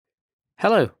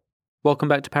Hello, welcome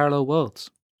back to Parallel Worlds.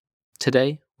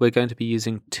 Today, we're going to be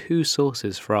using two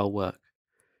sources for our work.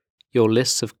 Your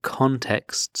lists of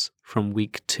contexts from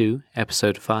Week 2,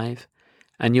 Episode 5,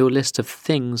 and your list of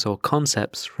things or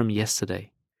concepts from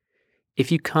yesterday.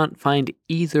 If you can't find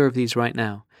either of these right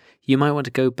now, you might want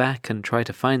to go back and try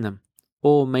to find them,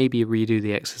 or maybe redo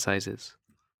the exercises.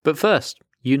 But first,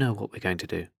 you know what we're going to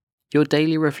do. Your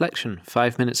daily reflection,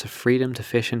 5 minutes of freedom to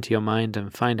fish into your mind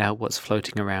and find out what's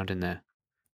floating around in there.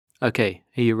 Okay,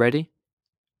 are you ready?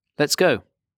 Let's go.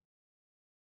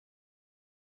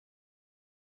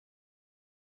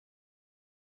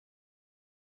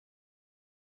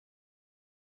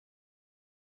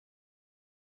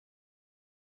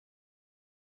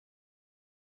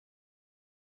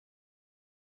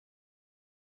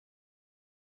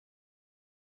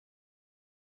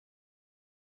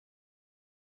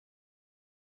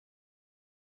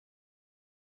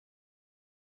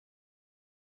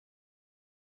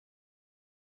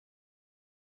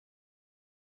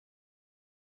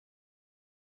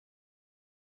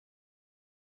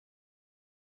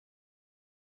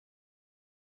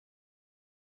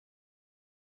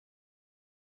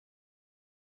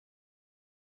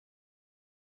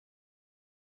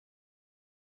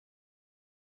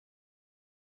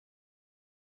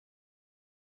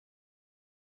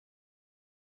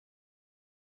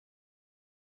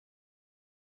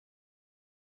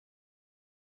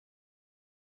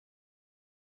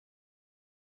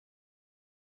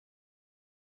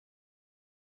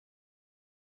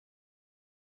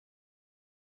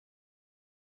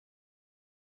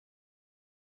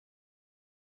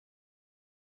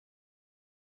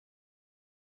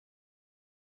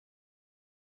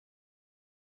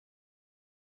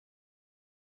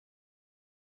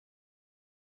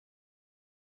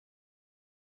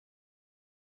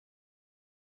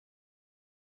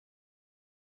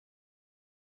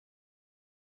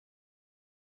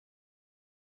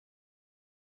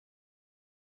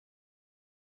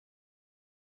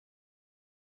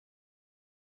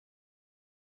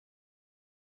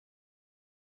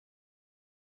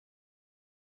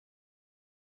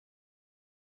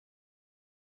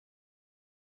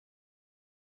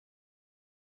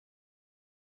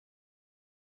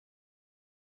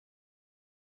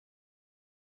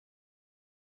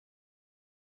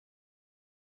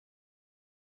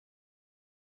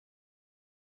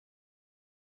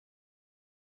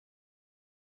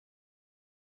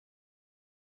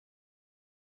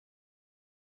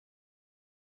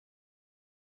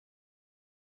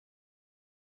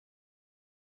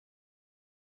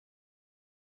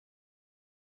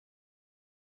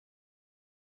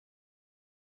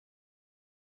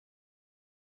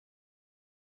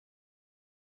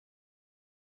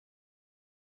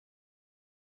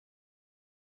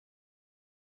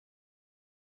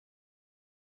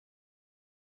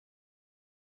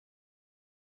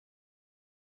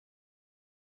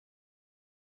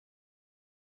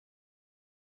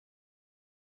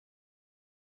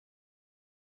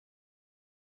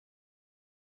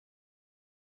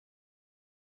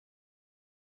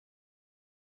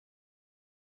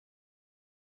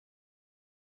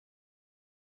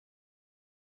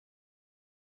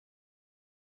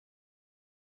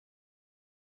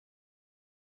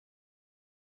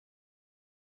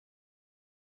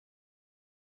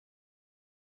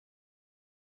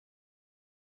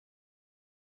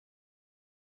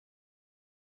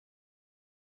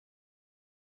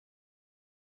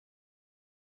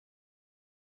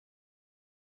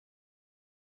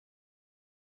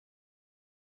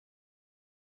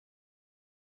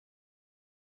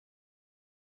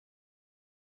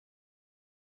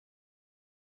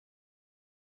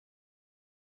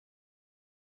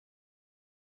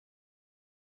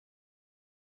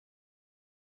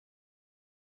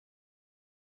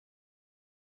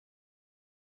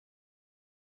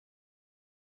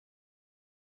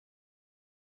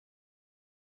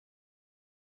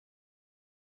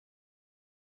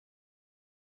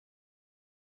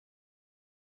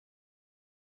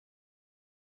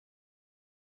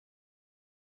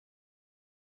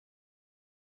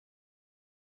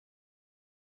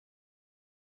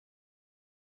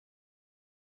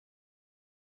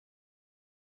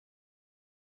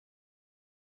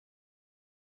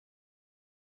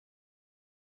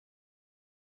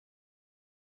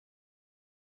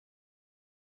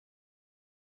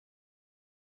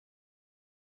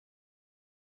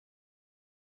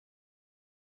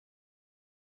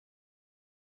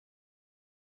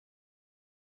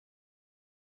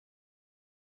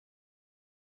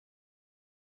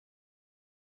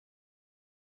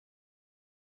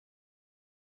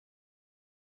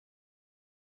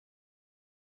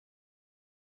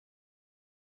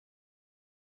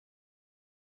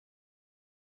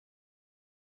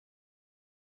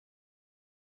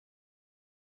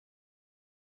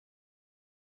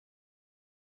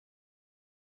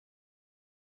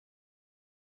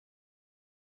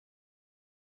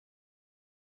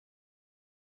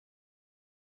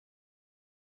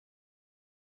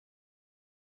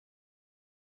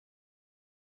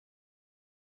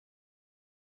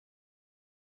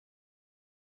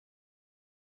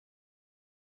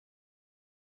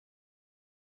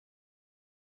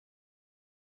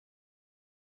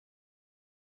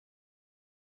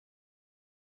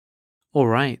 All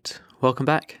right, welcome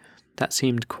back. That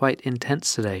seemed quite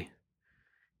intense today.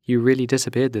 You really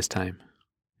disappeared this time.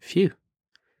 Phew.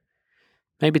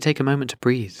 Maybe take a moment to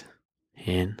breathe.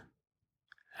 In,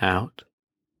 out,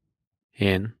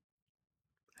 in,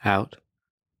 out.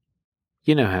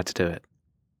 You know how to do it.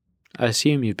 I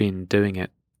assume you've been doing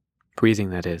it, breathing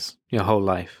that is, your whole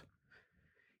life.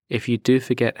 If you do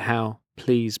forget how,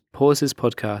 please pause this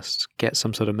podcast, get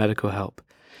some sort of medical help.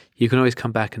 You can always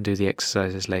come back and do the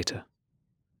exercises later.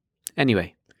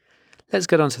 Anyway, let's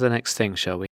get on to the next thing,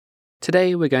 shall we?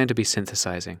 Today we're going to be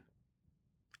synthesizing.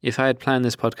 If I had planned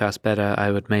this podcast better, I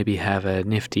would maybe have a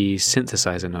nifty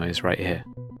synthesizer noise right here.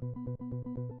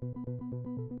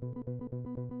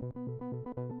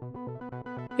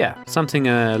 Yeah, something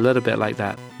a little bit like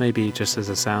that, maybe just as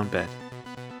a sound bed.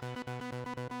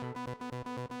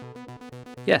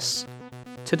 Yes,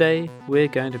 today we're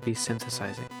going to be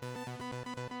synthesizing.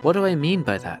 What do I mean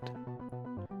by that?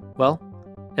 Well,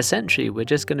 essentially we're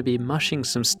just going to be mushing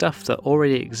some stuff that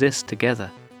already exists together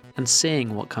and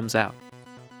seeing what comes out.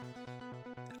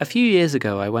 A few years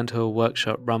ago I went to a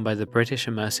workshop run by the British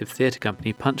immersive theatre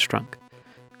company Punchdrunk.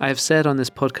 I have said on this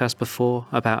podcast before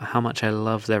about how much I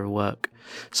love their work,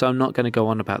 so I'm not going to go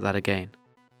on about that again.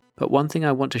 But one thing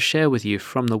I want to share with you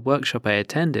from the workshop I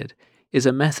attended is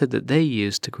a method that they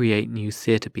use to create new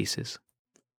theatre pieces.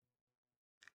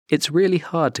 It's really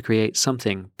hard to create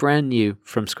something brand new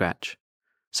from scratch,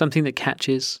 something that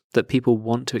catches, that people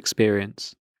want to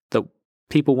experience, that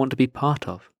people want to be part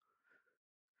of.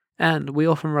 And we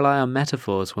often rely on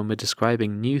metaphors when we're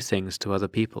describing new things to other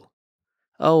people.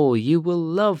 Oh, you will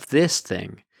love this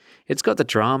thing. It's got the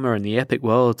drama and the epic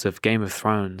worlds of Game of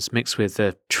Thrones mixed with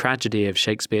the tragedy of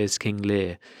Shakespeare's King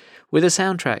Lear, with a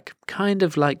soundtrack kind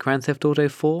of like Grand Theft Auto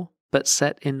 4, but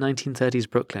set in 1930s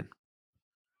Brooklyn.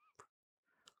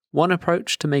 One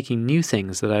approach to making new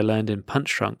things that I learned in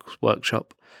Punchdrunk's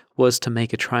workshop was to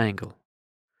make a triangle.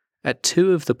 At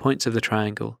two of the points of the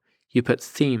triangle, you put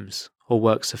themes or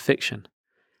works of fiction,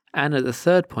 and at the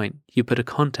third point, you put a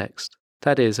context,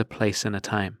 that is, a place and a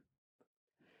time.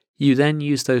 You then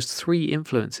use those three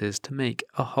influences to make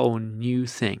a whole new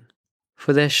thing.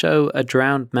 For their show A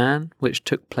Drowned Man, which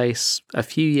took place a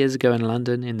few years ago in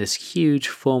London in this huge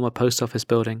former post office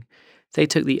building, they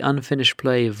took the unfinished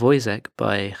play Wojciech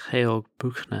by Georg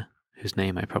Büchner, whose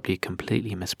name I probably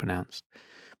completely mispronounced,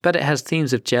 but it has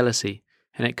themes of jealousy,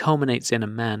 and it culminates in a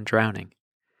man drowning.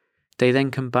 They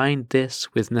then combined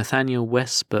this with Nathaniel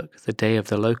West's book The Day of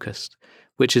the Locust,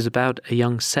 which is about a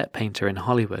young set painter in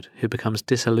Hollywood who becomes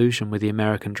disillusioned with the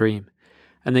American dream.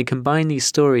 And they combine these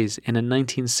stories in a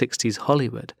 1960s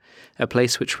Hollywood, a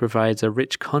place which provides a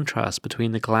rich contrast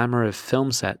between the glamour of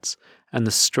film sets and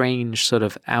the strange sort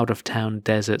of out-of-town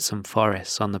deserts and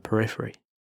forests on the periphery.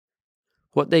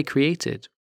 What they created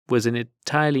was an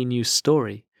entirely new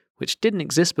story, which didn't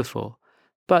exist before,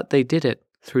 but they did it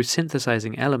through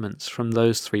synthesizing elements from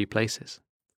those three places.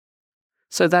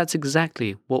 So that's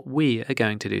exactly what we are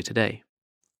going to do today.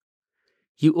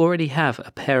 You already have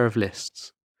a pair of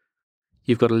lists.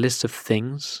 You've got a list of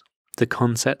things, the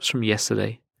concepts from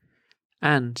yesterday,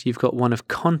 and you've got one of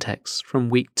context from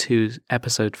week 2,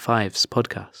 episode 5's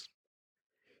podcast.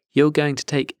 You're going to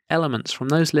take elements from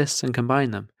those lists and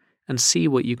combine them and see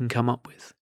what you can come up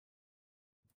with.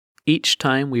 Each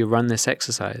time we run this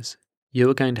exercise,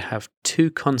 you're going to have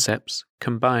two concepts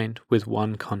combined with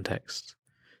one context.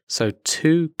 So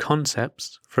 2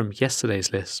 concepts from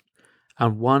yesterday's list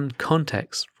and 1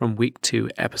 context from week 2,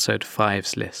 episode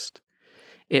 5's list.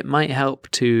 It might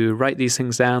help to write these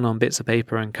things down on bits of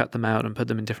paper and cut them out and put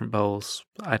them in different bowls.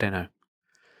 I don't know.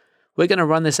 We're going to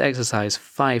run this exercise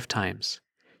 5 times.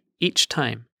 Each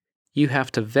time, you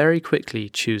have to very quickly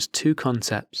choose 2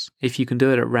 concepts. If you can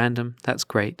do it at random, that's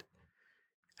great.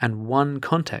 And 1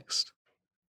 context.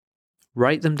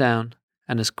 Write them down,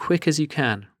 and as quick as you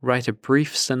can, write a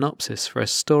brief synopsis for a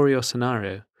story or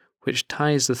scenario which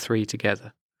ties the 3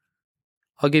 together.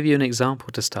 I'll give you an example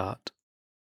to start.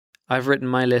 I've written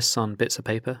my lists on bits of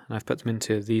paper, and I've put them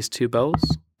into these 2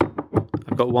 bowls.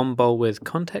 I've got 1 bowl with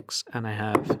context, and I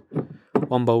have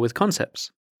 1 bowl with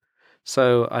concepts.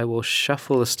 So I will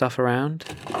shuffle the stuff around,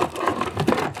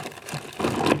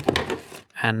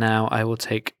 and now I will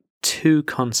take 2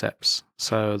 concepts.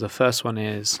 So the first one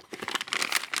is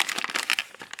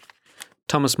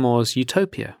Thomas More's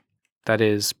Utopia. That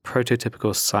is prototypical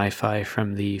sci-fi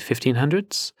from the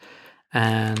 1500s.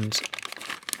 And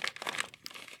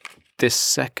this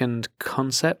second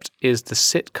concept is the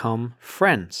sitcom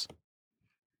Friends.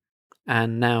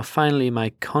 And now finally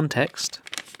my context.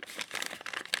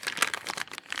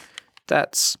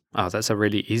 That's a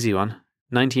really easy one.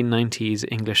 1990s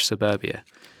English suburbia.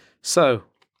 So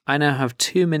I now have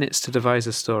 2 minutes to devise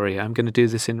a story. I'm going to do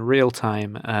this in real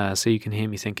time so you can hear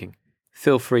me thinking.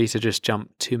 Feel free to just jump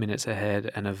 2 minutes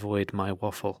ahead and avoid my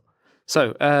waffle.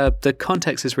 So, the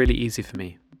context is really easy for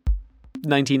me.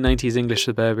 1990s English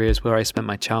suburbia is where I spent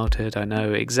my childhood. I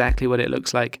know exactly what it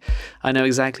looks like. I know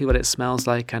exactly what it smells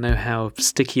like. I know how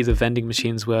sticky the vending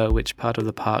machines were, which part of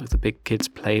the park the big kids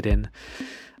played in.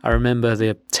 I remember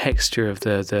the texture of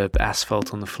the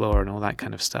asphalt on the floor and all that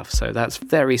kind of stuff. So that's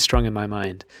very strong in my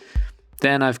mind.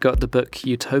 Then I've got the book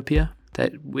Utopia,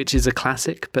 which is a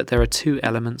classic, but there are two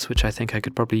elements which I think I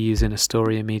could probably use in a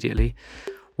story immediately.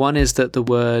 One is that the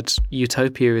word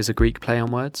utopia is a Greek play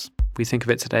on words. We think of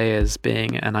it today as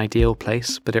being an ideal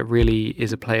place, but it really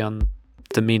is a play on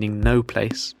the meaning no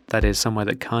place, that is, somewhere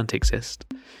that can't exist.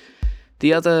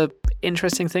 The other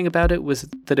interesting thing about it was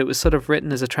that it was sort of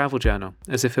written as a travel journal,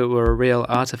 as if it were a real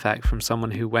artifact from someone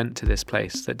who went to this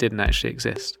place that didn't actually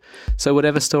exist. So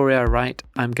whatever story I write,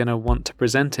 I'm going to want to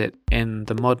present it in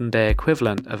the modern day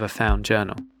equivalent of a found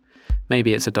journal.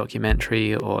 Maybe it's a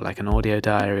documentary or like an audio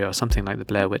diary or something like the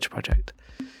Blair Witch Project.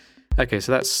 Okay,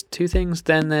 so that's two things.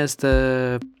 Then there's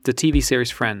the TV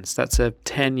series Friends. That's a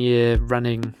 10-year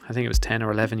running, I think it was 10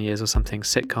 or 11 years or something,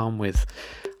 sitcom with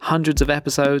hundreds of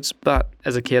episodes, but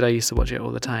as a kid I used to watch it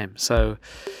all the time. So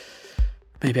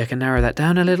maybe I can narrow that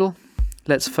down a little.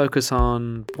 Let's focus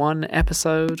on one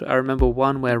episode. I remember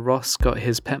one where Ross got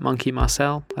his pet monkey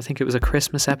Marcel. I think it was a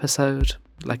Christmas episode,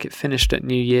 like it finished at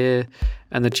New Year,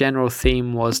 and the general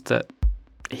theme was that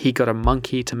he got a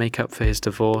monkey to make up for his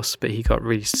divorce, but he got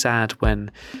really sad when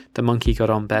the monkey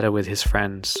got on better with his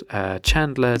friend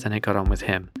Chandler than it got on with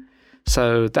him.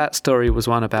 So that story was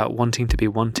one about wanting to be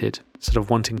wanted, sort of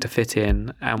wanting to fit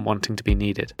in and wanting to be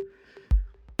needed.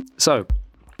 So,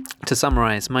 to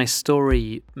summarize, my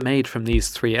story made from these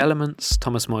three elements,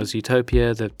 Thomas More's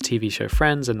Utopia, the TV show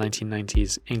Friends, and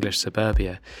 1990s English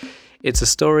suburbia. It's a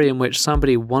story in which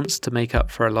somebody wants to make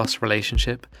up for a lost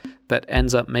relationship, but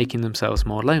ends up making themselves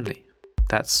more lonely.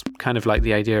 That's kind of like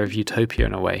the idea of utopia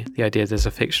in a way, the idea there's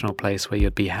a fictional place where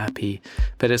you'd be happy,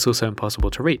 but it's also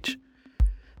impossible to reach.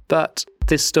 But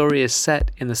this story is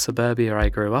set in the suburbia I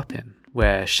grew up in,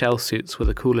 where shell suits were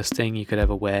the coolest thing you could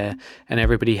ever wear, and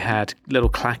everybody had little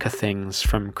clacker things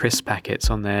from crisp packets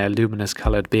on their luminous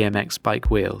coloured BMX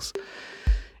bike wheels.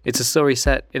 It's a story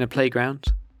set in a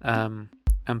playground, and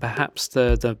perhaps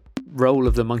the role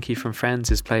of the monkey from Friends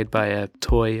is played by a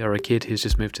toy or a kid who's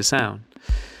just moved to sound.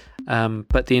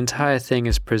 But the entire thing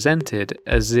is presented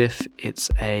as if it's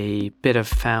a bit of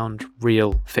found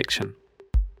real fiction.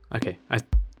 Okay,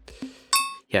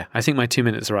 I think my 2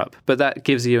 minutes are up, but that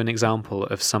gives you an example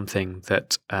of something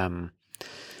that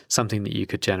you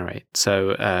could generate.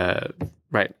 So,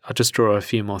 right, I'll just draw a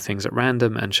few more things at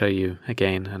random and show you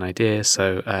again an idea.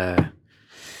 So,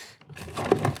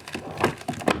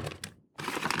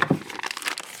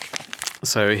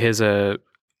 here's a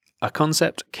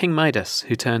concept: King Midas,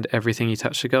 who turned everything he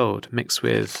touched to gold, mixed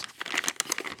with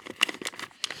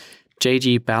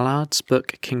J.G. Ballard's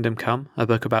book Kingdom Come, a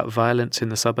book about violence in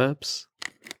the suburbs.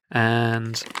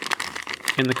 And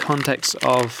in the context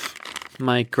of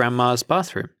my grandma's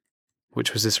bathroom,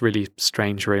 which was this really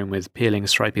strange room with peeling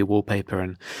stripy wallpaper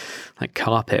and like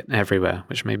carpet everywhere,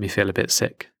 which made me feel a bit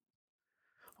sick.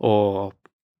 Or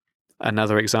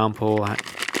another example,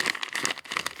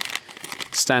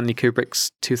 Stanley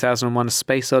Kubrick's 2001: A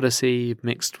Space Odyssey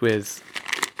mixed with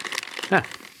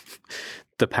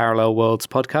the Parallel Worlds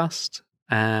podcast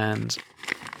and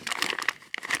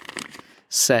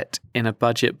set in a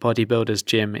budget bodybuilder's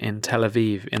gym in Tel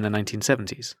Aviv in the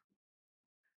 1970s.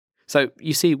 So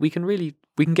you see, we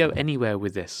can go anywhere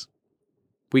with this.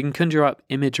 We can conjure up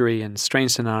imagery and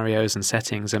strange scenarios and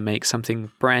settings and make something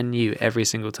brand new every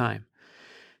single time.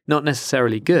 Not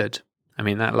necessarily good. I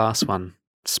mean, that last one,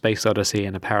 Space Odyssey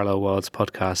and a Parallel Worlds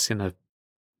podcast in a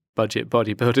budget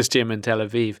bodybuilder's gym in Tel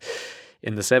Aviv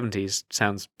in the 70s,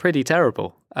 sounds pretty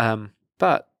terrible.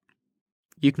 But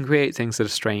you can create things that are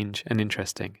strange and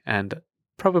interesting and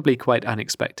probably quite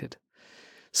unexpected.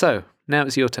 So, now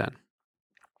it's your turn.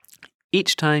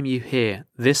 Each time you hear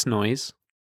this noise,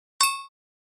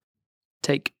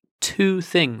 take two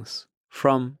things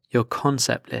from your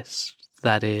concept list.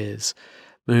 That is,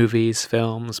 movies,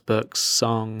 films, books,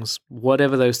 songs,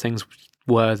 whatever those things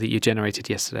were that you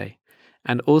generated yesterday.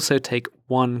 And also take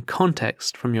one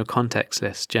context from your context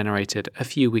list generated a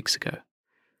few weeks ago.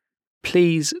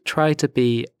 Please try to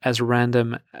be as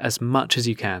random as much as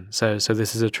you can. So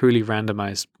this is a truly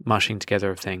randomized mushing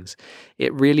together of things.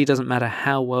 It really doesn't matter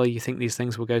how well you think these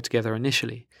things will go together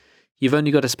initially. You've only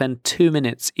got to spend 2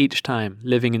 minutes each time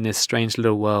living in this strange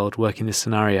little world, working this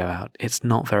scenario out. It's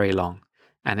not very long.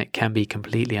 and it can be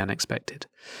completely unexpected.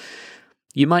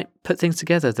 You might put things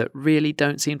together that really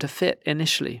don't seem to fit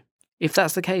initially. If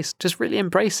that's the case, just really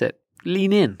embrace it.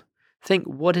 Lean in. Think,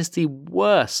 what is the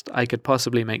worst I could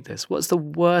possibly make this? What's the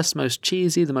worst, most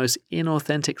cheesy, the most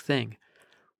inauthentic thing?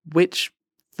 Which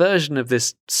version of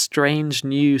this strange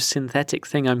new synthetic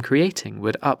thing I'm creating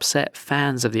would upset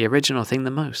fans of the original thing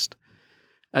the most?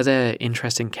 Are there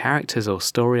interesting characters or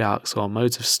story arcs or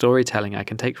modes of storytelling I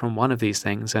can take from one of these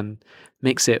things and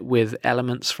mix it with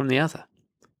elements from the other?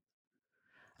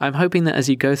 I'm hoping that as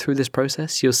you go through this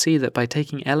process, you'll see that by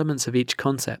taking elements of each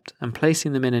concept and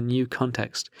placing them in a new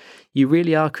context, you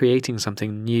really are creating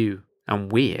something new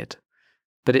and weird,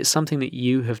 but it's something that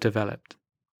you have developed.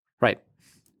 Right,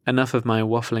 enough of my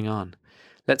waffling on.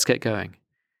 Let's get going.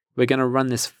 We're going to run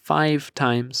this 5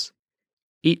 times.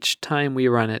 Each time we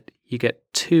run it, you get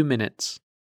 2 minutes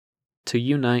to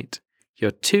unite your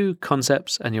 2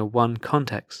 concepts and your 1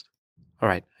 context. All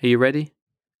right, are you ready?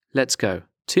 Let's go.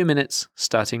 2 minutes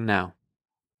starting now.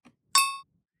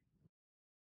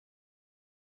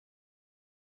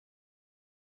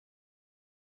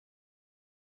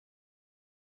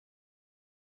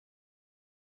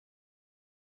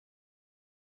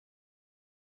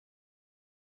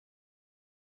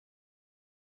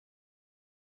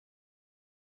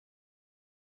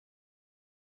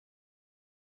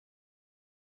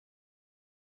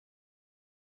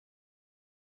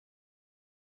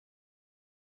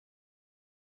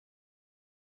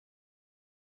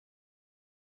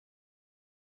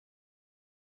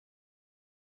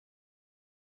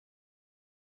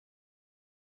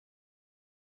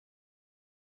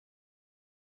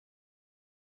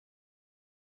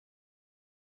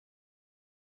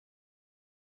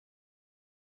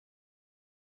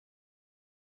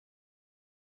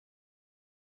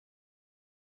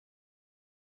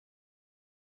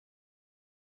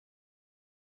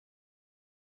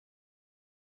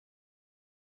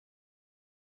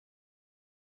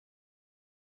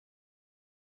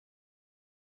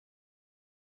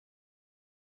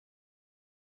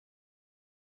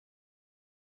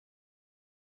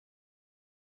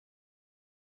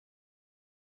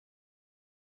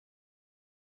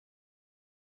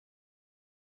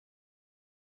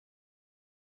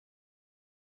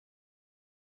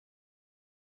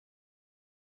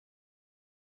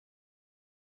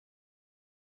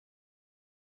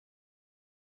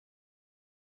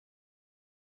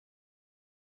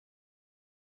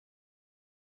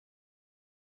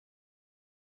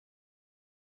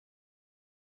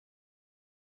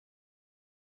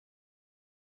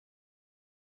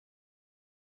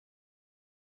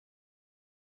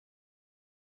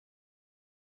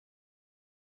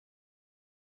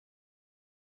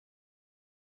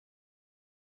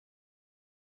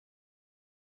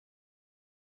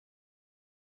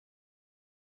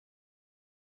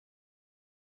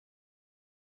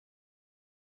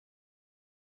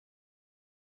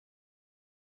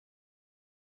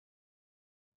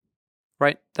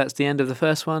 Right, that's the end of the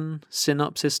first one.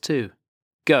 Synopsis 2.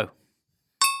 Go.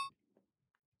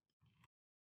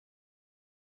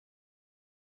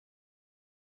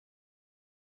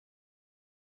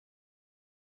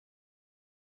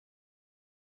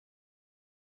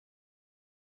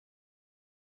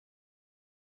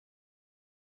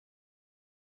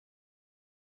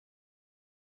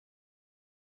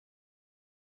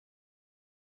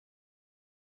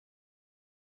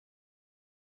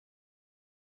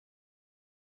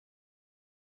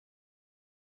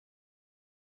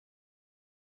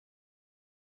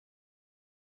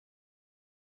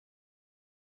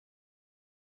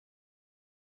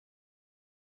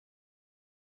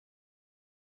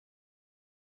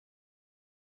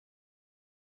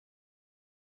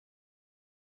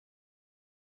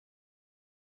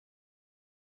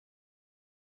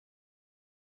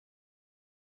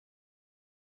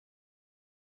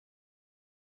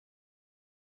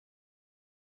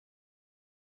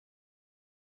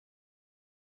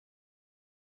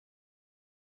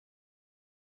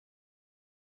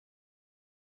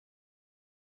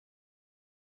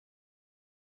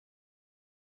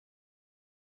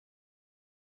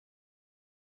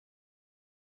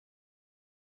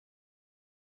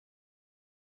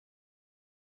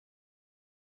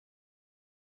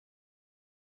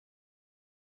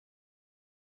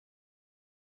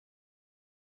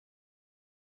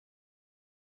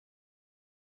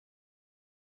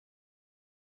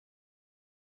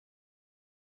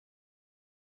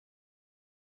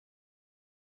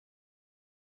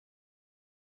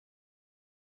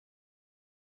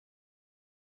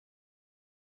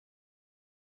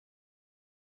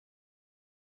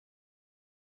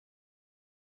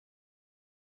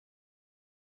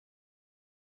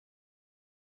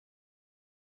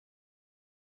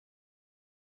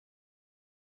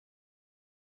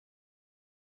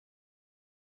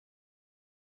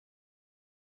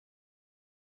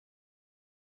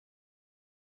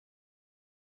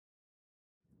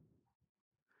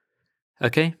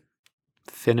 Okay,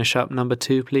 finish up number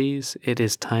 2, please. It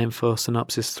is time for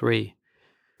synopsis 3.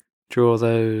 Draw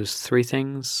those 3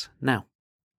 things now.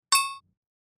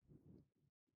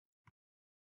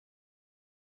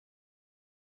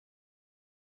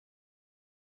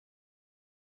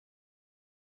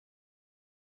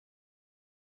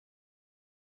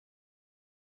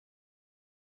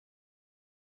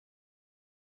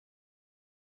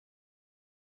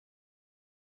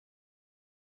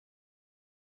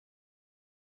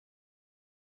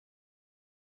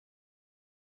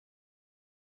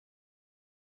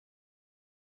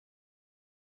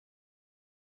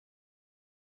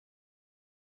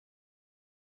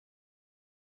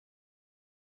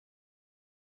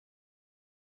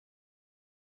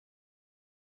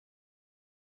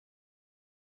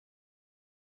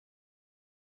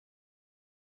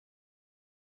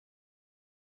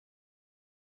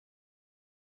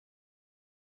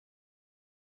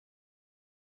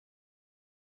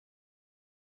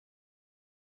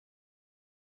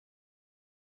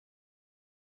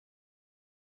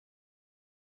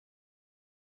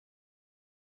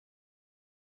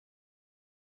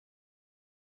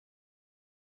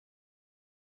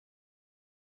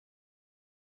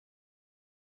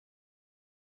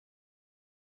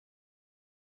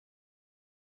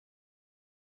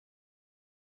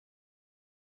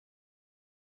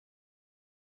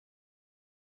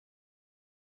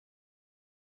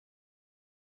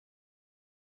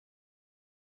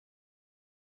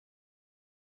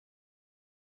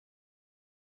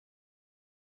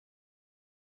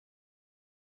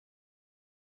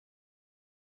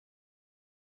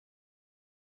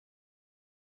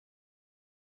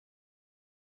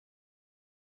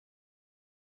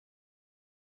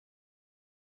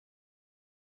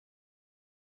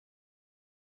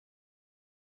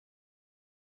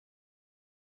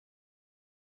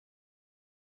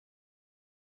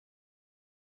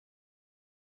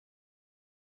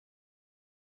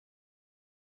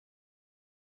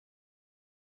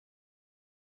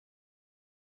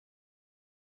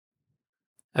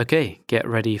 Okay, get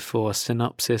ready for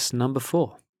synopsis number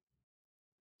 4.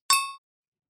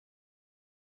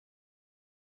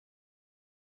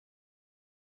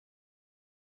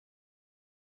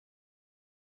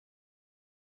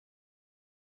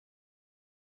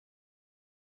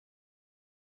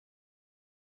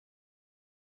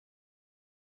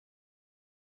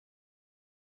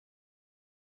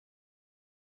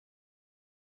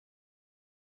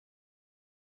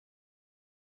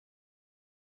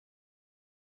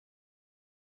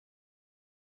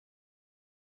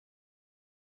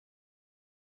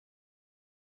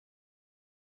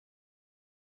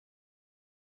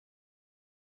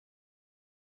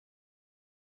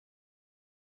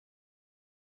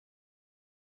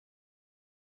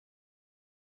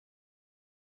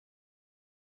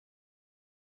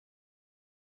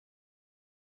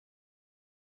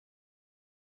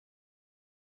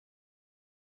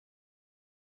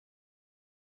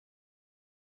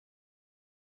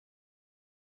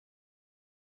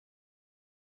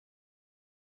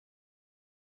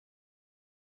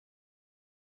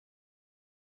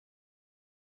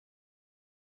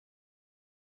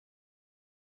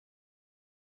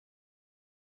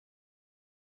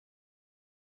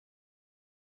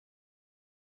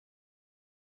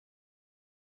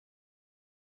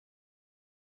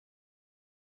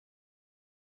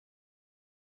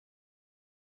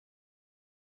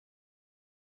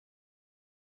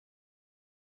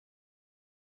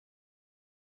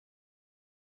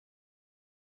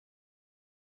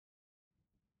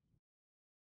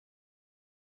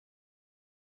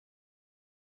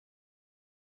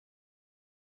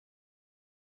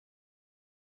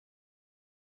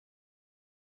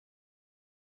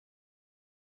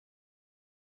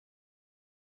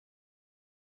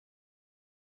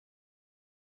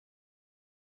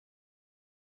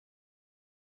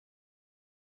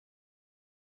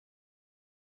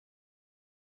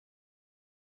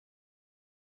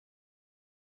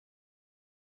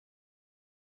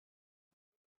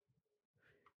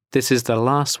 This is the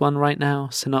last one right now,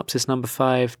 synopsis number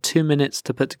 5. 2 minutes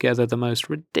to put together the most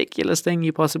ridiculous thing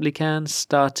you possibly can,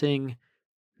 starting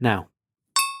now.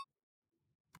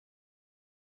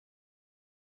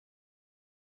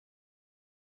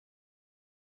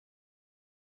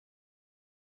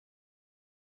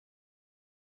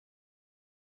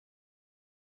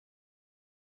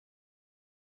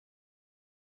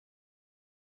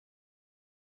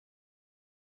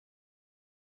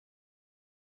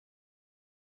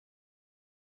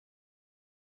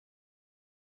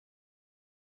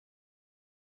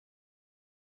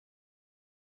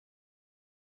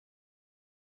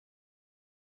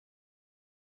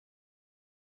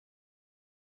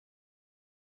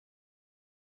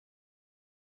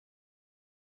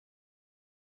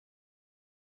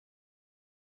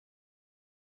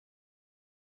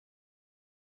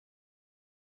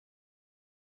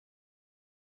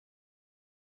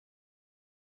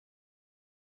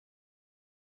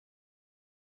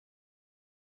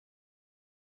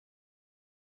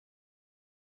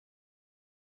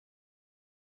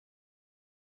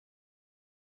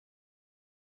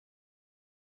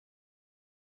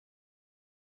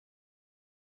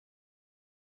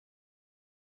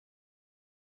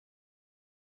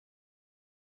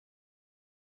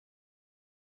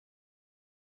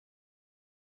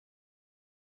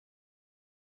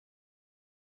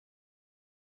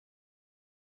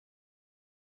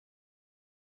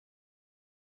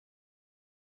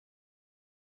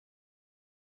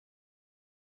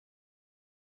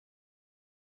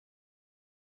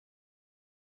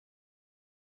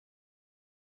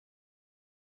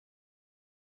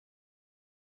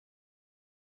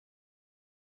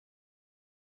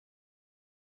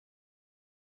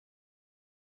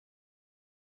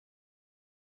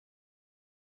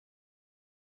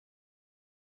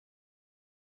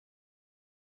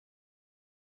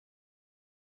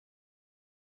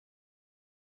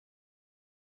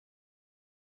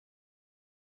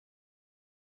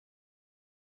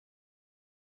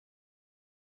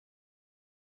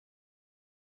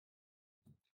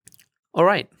 All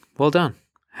right, well done.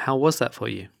 How was that for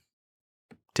you?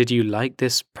 Did you like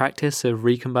this practice of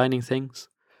recombining things?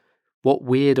 What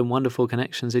weird and wonderful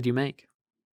connections did you make?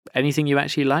 Anything you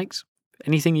actually liked?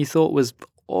 Anything you thought was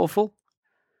awful?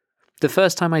 The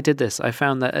first time I did this, I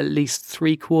found that at least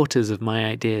 3/4 of my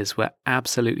ideas were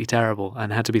absolutely terrible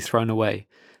and had to be thrown away.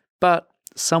 But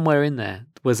somewhere in there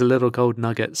was a little gold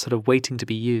nugget sort of waiting to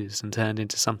be used and turned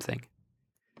into something.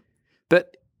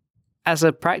 But as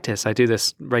a practice, I do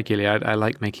this regularly. I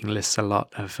like making lists a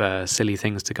lot of silly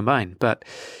things to combine. But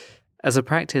as a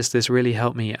practice, this really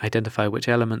helped me identify which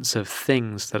elements of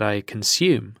things that I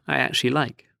consume I actually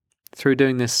like. Through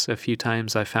doing this a few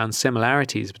times, I found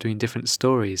similarities between different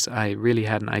stories I really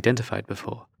hadn't identified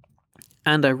before.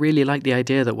 And I really like the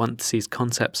idea that once these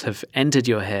concepts have entered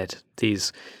your head,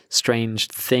 these strange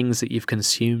things that you've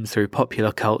consumed through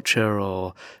popular culture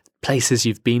or places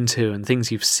you've been to and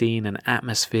things you've seen and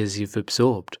atmospheres you've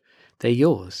absorbed, they're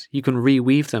yours. You can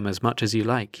reweave them as much as you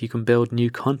like. You can build new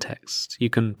contexts. You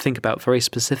can think about very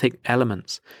specific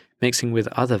elements, mixing with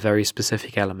other very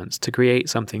specific elements to create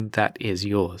something that is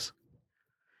yours.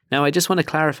 Now, I just want to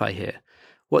clarify here,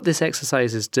 what this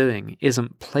exercise is doing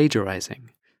isn't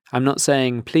plagiarizing. I'm not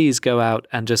saying please go out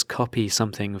and just copy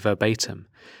something verbatim.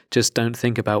 Just don't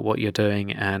think about what you're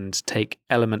doing and take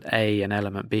element A and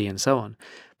element B and so on,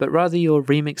 but rather you're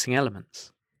remixing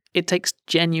elements. It takes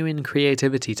genuine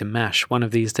creativity to mash one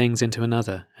of these things into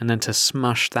another and then to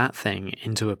smush that thing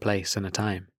into a place and a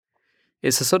time.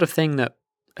 It's the sort of thing that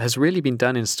has really been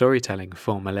done in storytelling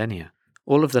for millennia.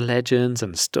 All of the legends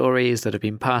and stories that have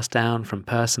been passed down from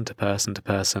person to person to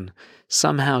person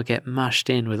somehow get mushed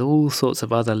in with all sorts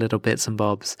of other little bits and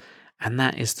bobs, and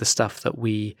that is the stuff that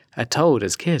we are told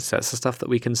as kids. That's the stuff that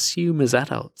we consume as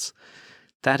adults.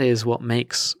 That is what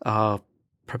makes our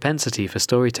propensity for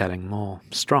storytelling more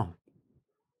strong.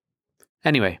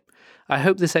 Anyway, I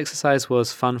hope this exercise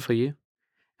was fun for you.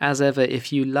 As ever,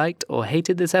 if you liked or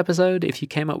hated this episode, if you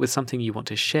came up with something you want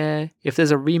to share, if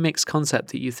there's a remix concept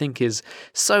that you think is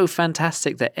so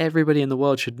fantastic that everybody in the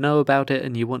world should know about it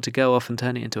and you want to go off and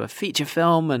turn it into a feature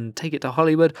film and take it to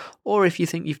Hollywood, or if you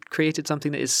think you've created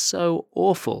something that is so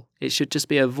awful it should just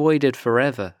be avoided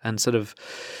forever and sort of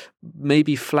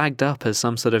maybe flagged up as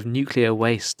some sort of nuclear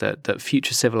waste that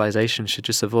future civilization should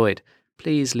just avoid,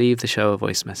 please leave the show a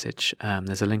voice message.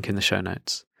 There's a link in the show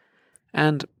notes.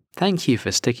 And thank you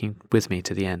for sticking with me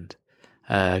to the end,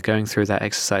 going through that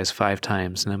exercise 5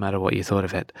 times, no matter what you thought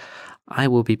of it. I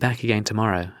will be back again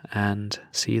tomorrow, and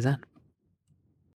see you then.